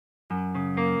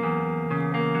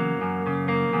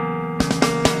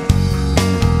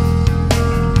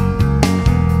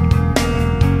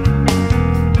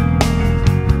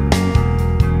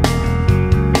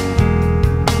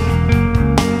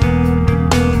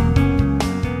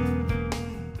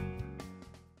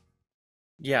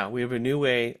Yeah, we have a new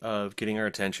way of getting our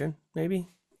attention, maybe,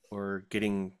 or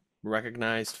getting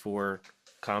recognized for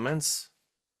comments,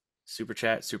 super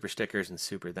chat, super stickers, and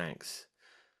super thanks.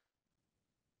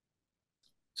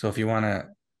 So if you want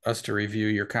us to review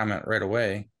your comment right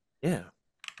away, Yeah.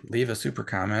 leave a super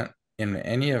comment in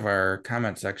any of our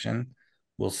comment section.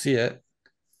 We'll see it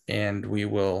and we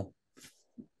will,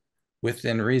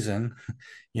 within reason,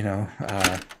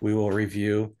 we will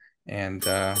review and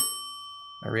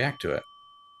react to it.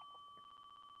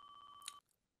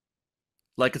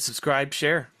 Like and subscribe,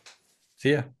 share.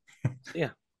 See ya.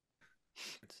 Yeah.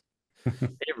 Hey,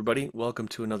 everybody. Welcome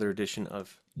to another edition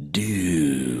of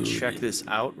Check This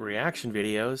Out reaction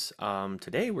videos.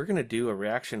 Today we're going to do a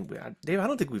reaction. Dave, I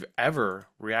don't think we've ever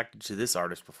reacted to this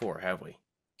artist before, have we?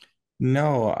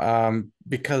 No,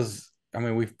 because I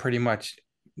mean we've pretty much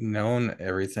known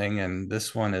everything, and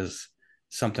this one is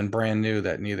something brand new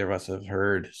that neither of us have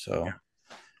heard. So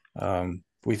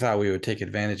we thought we would take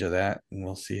advantage of that, and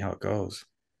we'll see how it goes.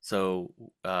 So,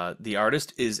 the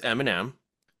artist is Eminem,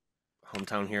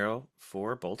 hometown hero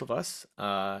for both of us.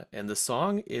 And the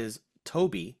song is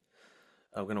Tobey.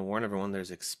 I'm going to warn everyone this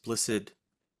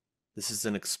is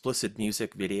an explicit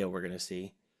music video we're going to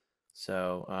see.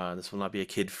 So, this will not be a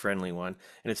kid-friendly one.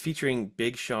 And it's featuring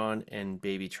Big Sean and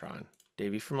Babytron.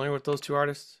 Dave, you familiar with those two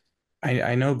artists?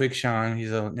 I know Big Sean.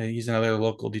 He's another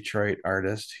local Detroit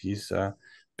artist. He's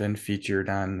been featured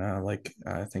on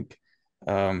I think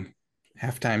um,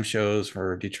 halftime shows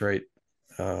for Detroit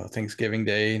Thanksgiving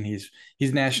Day, and he's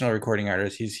national recording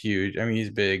artist. He's huge. I mean, he's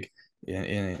big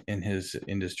in his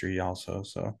industry also.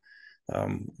 So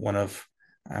one of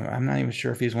I'm not even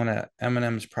sure if he's one of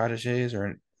Eminem's proteges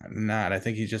or not. I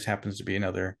think he just happens to be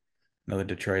another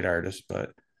Detroit artist,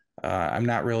 but I'm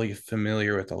not really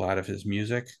familiar with a lot of his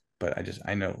music. But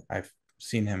I know I've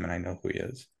seen him and I know who he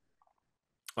is.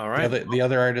 All The right.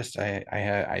 other artist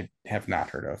I have not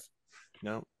heard of.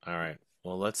 No. All right.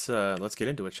 Well, let's get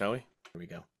into it, shall we? Here we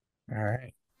go. All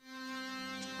right.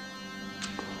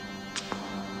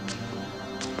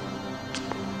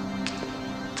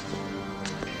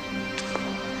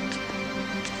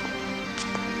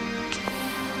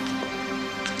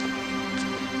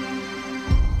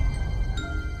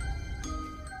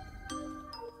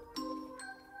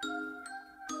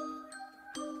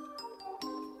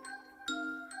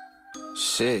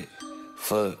 Shit,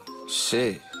 fuck,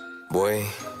 shit, boy,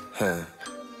 huh.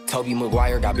 Tobey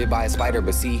Maguire got bit by a spider,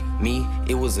 but see, me,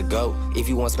 it was a goat. If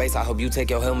you want space, I hope you take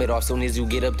your helmet off soon as you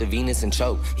get up to Venus and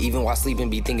choke. Even while sleeping,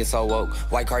 be thinking so woke.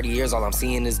 White Cartiers, all I'm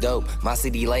seeing is dope. My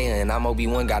city Leia and I'm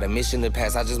Obi-Wan, got a mission to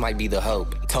pass, I just might be the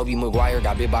hope. Tobey Maguire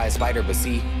got bit by a spider, but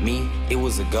see, me, it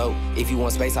was a goat. If you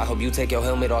want space, I hope you take your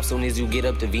helmet off soon as you get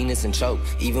up to Venus and choke.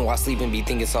 Even while sleeping, be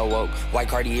thinking so woke. White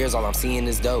Cartiers, all I'm seeing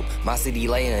is dope. My city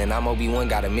Leia and I'm Obi-Wan,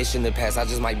 got a mission to pass, I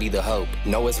just might be the hope.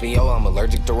 No SPO, I'm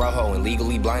allergic to Rojo, and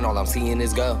legally blind, all I'm seeing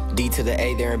is go. D to the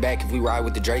A, there and back, if we ride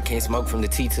with the Drake, can't smoke from the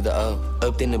T to the O.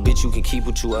 Up in the bitch, you can keep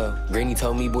what you owe. Granny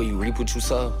told me, boy, you reap what you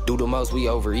sow. Do the most, we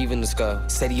over, even the skull.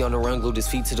 Said he on the run, glued his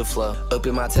feet to the floor. Up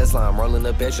in my Tesla, I'm rolling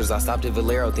up extras. I stopped at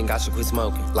Valero, think I should quit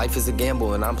smoking. Life is a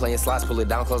gamble, and I'm playing slots, pull it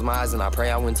down, close my eyes, and I pray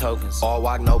I win tokens. All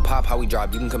walk, no pop, how we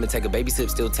drop. You can come and take a baby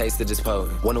sip, still taste it, just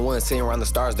potent. 1-1, sitting around the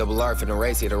stars, double R for the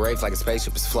race, hit a race like a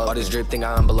spaceship is floating. All this drip, think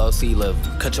I'm below sea level.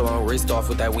 Cut your own wrist off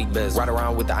with that weak bezel. Ride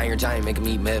around with the iron giant, make him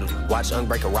eat metal. Watch Unk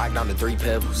break a rock down to 3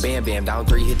 pebbles. Bam, bam, down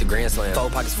 3, hit the grand slam. 4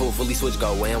 pockets full, fully switch,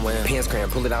 go wham, wham. Pants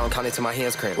cramp, pull it out, count it till my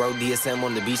hands cramp. Road DSM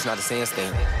on the beach, not a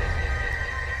sandstand.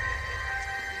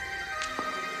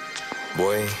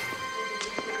 Boy.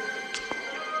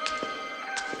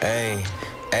 Hey,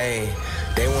 hey.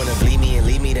 They wanna bleed me and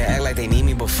leave me to act like they need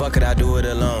me, but fuck it, I do it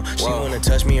alone. She wanna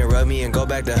touch me and rub me and go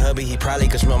back to hubby, he probably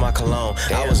could smell my cologne.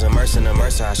 Damn. I was immersed in the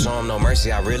mercy, I show him no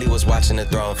mercy, I really was watching the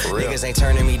throne. Niggas ain't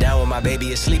turning me down when my baby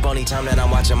is asleep only time that I'm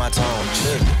watching my tone.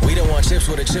 Look, we don't want chips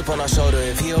with a chip on our shoulder.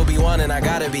 If he Obi-Wan and I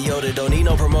gotta be Yoda, don't need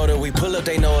no promoter, we pull up,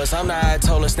 they know us. I'm the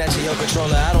Ayatollah, snatching your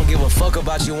controller. I don't give a fuck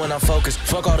about you when I'm focused.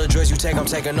 Fuck all the drugs you take, I'm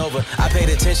taking over. I paid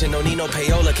attention, don't need no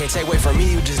payola, can't take away from me,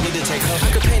 you just need to take cover.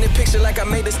 I could paint a picture like I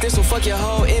made a stencil, fuck your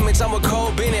whole image, I'm a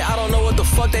cold Bennett. I don't know what the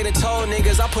fuck they done told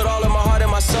niggas. I put all of my heart and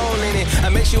my soul in it. I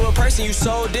make you a person, you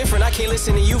so different. I can't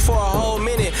listen to you for a whole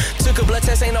minute. Took a blood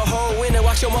test, ain't no whole winner.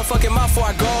 Watch your motherfucking mouth before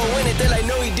I go win it. They like,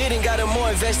 no, he didn't, got him more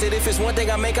invested. If it's one thing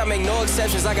I make no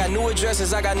exceptions. I got new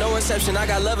addresses, I got no reception. I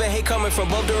got love and hate coming from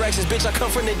both directions. Bitch, I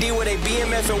come from the D where they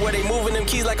BMF and where they moving them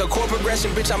keys like a chord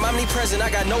progression. Bitch, I'm omnipresent,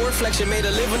 I got no reflection. Made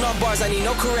a living off bars, I need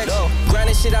no correction.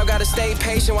 Grinding shit out, gotta stay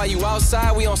patient. While you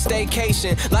outside, we on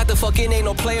staycation. Lock the fuck in Being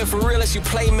ain't no player for real unless you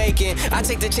playmaking. I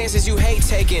take the chances you hate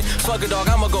taking. Fuck a dog,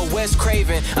 I'ma go West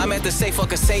Craven. I'm at the safe,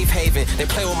 fuck a safe haven. They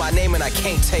play with my name and I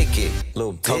can't take it.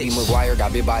 Little Tobey Maguire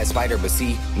got bit by a spider, but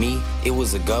see, me, it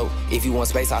was a goat. If you want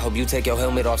space, I hope you take your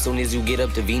helmet off soon as you get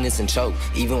up to Venus and choke.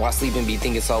 Even while sleeping, be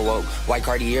thinking so woke. White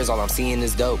Cartiers, all I'm seeing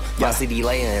is dope. My city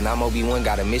Leia and I'm Obi-Wan,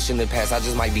 got a mission to pass, I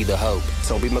just might be the hope.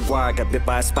 Tobey Maguire got bit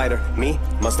by a spider. Me,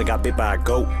 musta got bit by a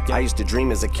goat. I used to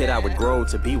dream as a kid I would grow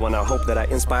to be one. I hope that I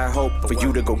inspire hope for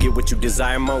you to go get what you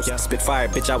desire most. Spit fire,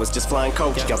 bitch, I was just flying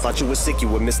coach. Y'all thought you was sick, you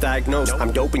were misdiagnosed.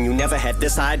 I'm dope and you never had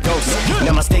this high dose.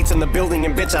 Now my state's in the building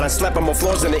and bitch, I done slept on more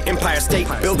floors than the Empire State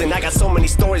Building. I got so many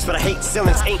stories, but I hate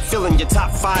ceilings. Ain't filling your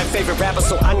top 5 favorite rappers,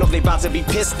 so I know they about to be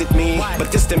pissed at me.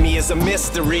 But this to me is a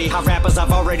mystery. How rappers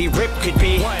I've already ripped could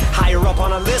be higher up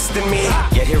on a list than me.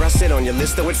 Yet here I sit on your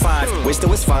list though at 5. Wish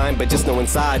though it's fine, but just know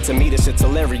inside to me this shit's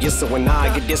hilarious. So when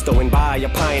I get this and by a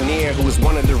pioneer who is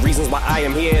one of the reasons why I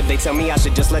am here, they tell me I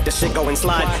should just let the shit go and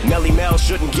slide. Melly Mel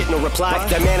shouldn't get no reply.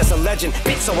 That man is a legend,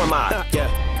 bitch, so am I.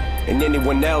 And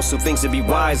anyone else who thinks it'd be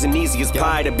wise and easy as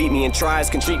pie to beat me and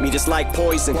tries can treat me just like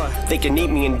poison. They can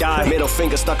eat me and die. Middle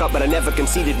finger stuck up, but I never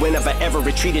conceded. Whenever ever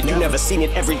retreated, you never seen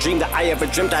it. Every dream that I ever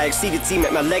dreamt, I exceeded. Team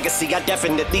at my legacy, I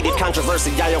definitely did.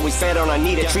 Controversy, I always fed on. I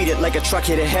need it. Treat it like a truck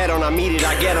hit a head on. I meet it.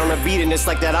 I get on a beat and it's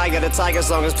like that. I got a tiger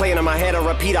song is playing in my head on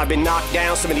repeat. I've been knocked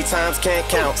down so many times, can't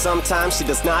count. Sometimes she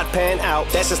does not pan out.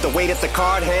 That's just the way that the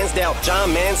card hands dealt. John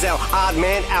Manziel, odd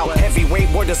man out.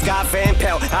 Heavyweight word to Scott Van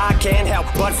Pelt. I can't help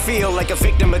but feel like a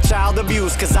victim of child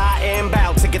abuse, cause I am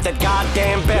bound to get that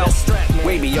goddamn belt.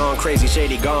 Way beyond crazy,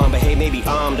 shady gone, but hey, maybe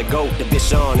I'm the GOAT, the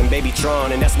bitch on and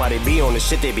Babytron, and that's why they be on the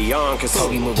shit they be on, cause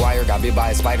Tobey Maguire got bit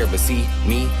by a spider, but see,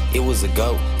 me, it was a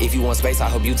goat. If you want space, I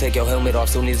hope you take your helmet off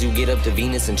soon as you get up to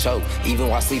Venus and choke. Even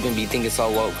while sleeping, be thinking so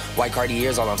woke. White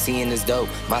Cartiers, all I'm seeing is dope.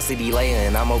 My city Leia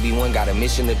and I'm Obi-Wan, got a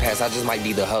mission to pass, I just might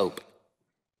be the hope.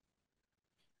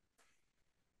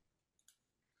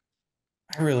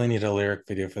 I really need a lyric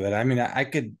video for that. I mean, I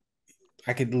could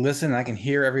listen, I can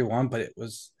hear everyone, but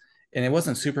it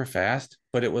wasn't super fast,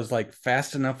 but it was like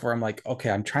fast enough where I'm like, okay,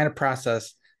 I'm trying to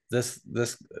process this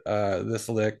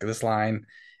lick, this line,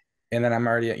 and then I'm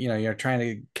already, you're trying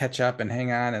to catch up and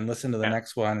hang on and listen to the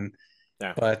next one.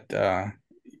 But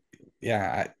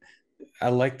yeah, I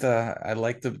like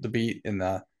the beat and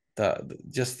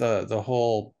the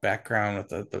whole background with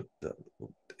the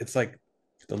it's like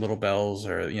the little bells,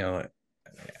 or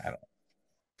I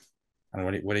don't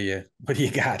know, what do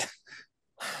you got?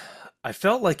 I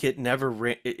felt like it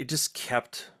never it just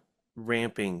kept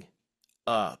ramping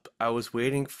up. I was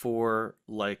waiting for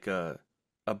like a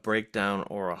breakdown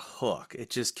or a hook.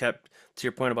 It just kept, to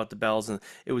your point about the bells, and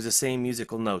it was the same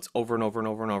musical notes over and over and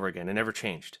over and over again. It never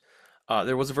changed.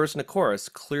 There was a verse and a chorus.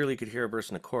 Clearly could hear a verse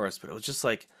and a chorus, but it was just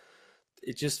like,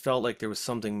 it just felt like there was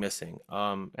something missing.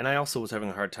 And I also was having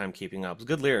a hard time keeping up. It was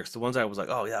good lyrics. The ones I was like,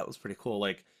 oh yeah, it was pretty cool.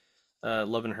 Like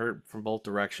Love and Hurt from Both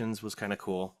Directions was kind of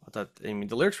cool. I mean,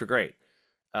 the lyrics were great.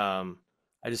 I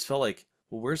just felt like,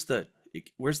 well, when's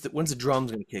the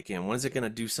drums gonna kick in? When is it gonna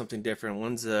do something different?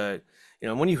 When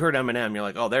you heard Eminem, you're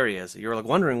like, oh, there he is. You're like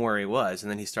wondering where he was,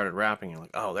 and then he started rapping. You're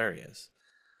like, oh, there he is.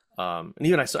 And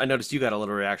even I noticed you got a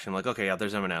little reaction, like, okay, yeah,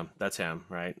 there's Eminem. That's him,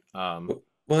 right?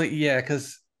 Well, yeah,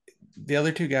 because the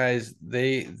other two guys,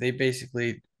 they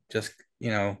basically just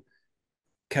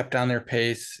kept on their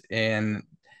pace and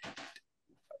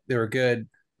they were good,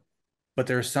 but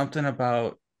there was something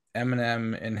about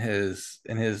Eminem and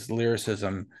his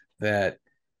lyricism that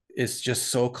is just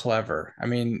so clever. I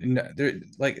mean,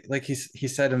 like he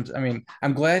said, I mean,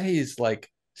 I'm glad he's like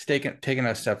taking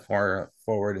a step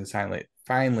forward and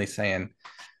finally saying,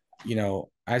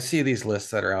 I see these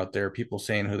lists that are out there, people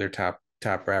saying who their top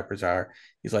rappers are.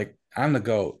 He's like, I'm the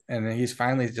GOAT, and he's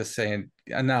finally just saying,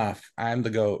 enough, I'm the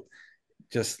GOAT.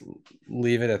 Just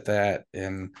leave it at that.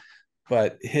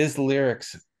 But his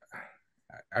lyrics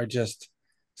are just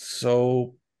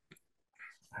so,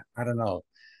 I don't know,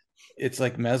 it's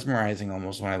like mesmerizing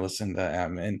almost when I listen to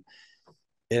him.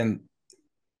 And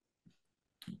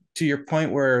to your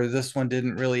point where this one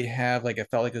didn't really have, like, it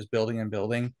felt like it was building and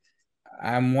building.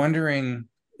 I'm wondering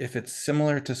if it's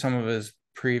similar to some of his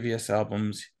previous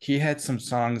albums. He had some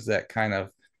songs that kind of,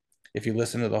 if you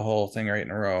listen to the whole thing right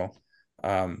in a row,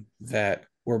 that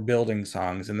were building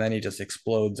songs, and then he just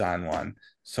explodes on one.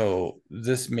 So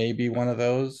this may be one of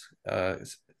those,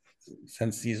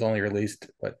 since he's only released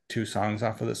 2 songs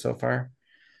off of this so far.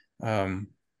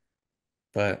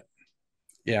 But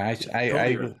yeah,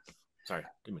 Sorry,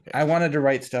 I wanted to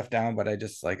write stuff down, but I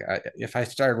just if I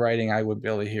started writing, I would be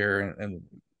able to hear, and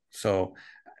so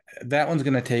that one's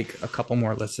going to take a couple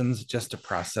more listens just to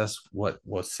process what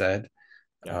was said.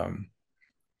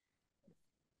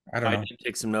 I don't I know. did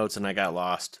take some notes and I got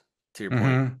lost. To your point,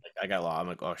 Hmm. like, I got lost. I'm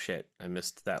like, oh shit, I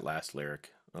missed that last lyric.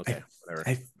 I Okay, whatever.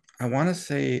 I I want to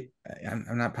say I'm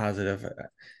not positive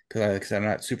because like I said, I'm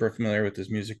not super familiar with his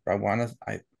music, but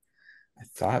I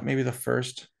thought maybe the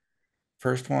first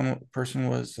one person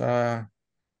was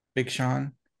Big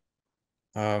Sean.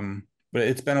 But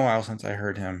it's been a while since I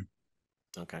heard him.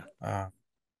 Okay. Uh,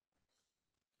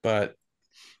 but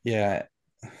yeah,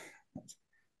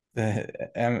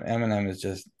 Eminem is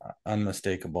just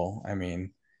unmistakable. I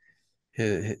mean,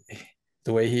 the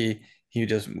way he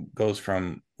just goes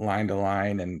from line to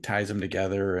line and ties them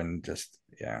together and just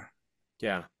yeah.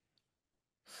 Yeah.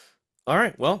 All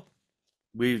right. Well,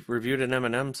 we've reviewed an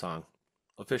Eminem song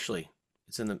officially.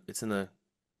 It's in the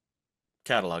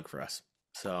catalog for us.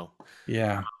 So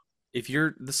Yeah. if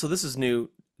you're so this is new.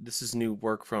 This is new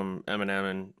work from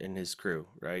Eminem and his crew,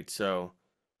 right? So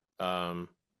um,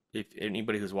 if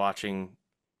anybody who's watching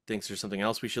thinks there's something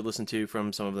else we should listen to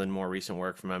from some of the more recent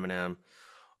work from Eminem,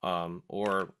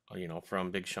 or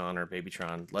from Big Sean or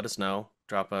Babytron, let us know.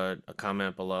 Drop a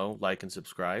comment below, like and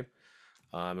subscribe,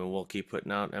 and we'll keep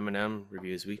putting out Eminem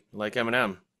reviews. We like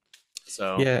Eminem,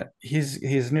 so Yeah,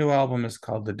 his new album is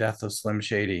called The Death of Slim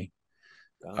Shady.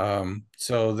 okay.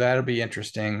 So that'll be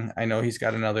interesting. I know he's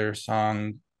got another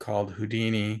song called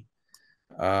Houdini,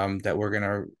 that we're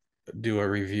gonna do a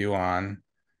review on.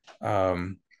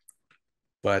 Um,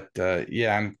 but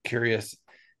yeah, I'm curious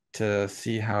to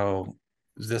see how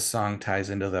this song ties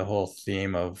into the whole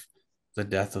theme of the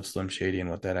death of Slim Shady and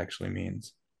what that actually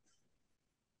means.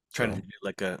 Trying to So do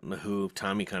like a Mahoo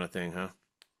Tommy kind of thing, huh?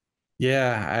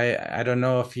 yeah, I don't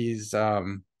know if he's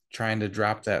trying to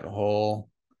drop that whole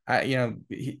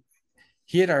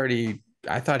he had already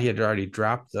I thought he had already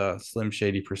dropped the Slim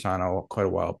Shady persona quite a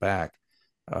while back.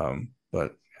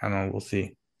 But I don't know, we'll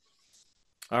see.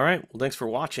 All right. Well, thanks for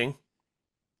watching,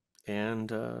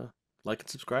 and like and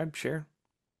subscribe, share.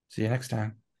 See you next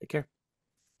time. Take care.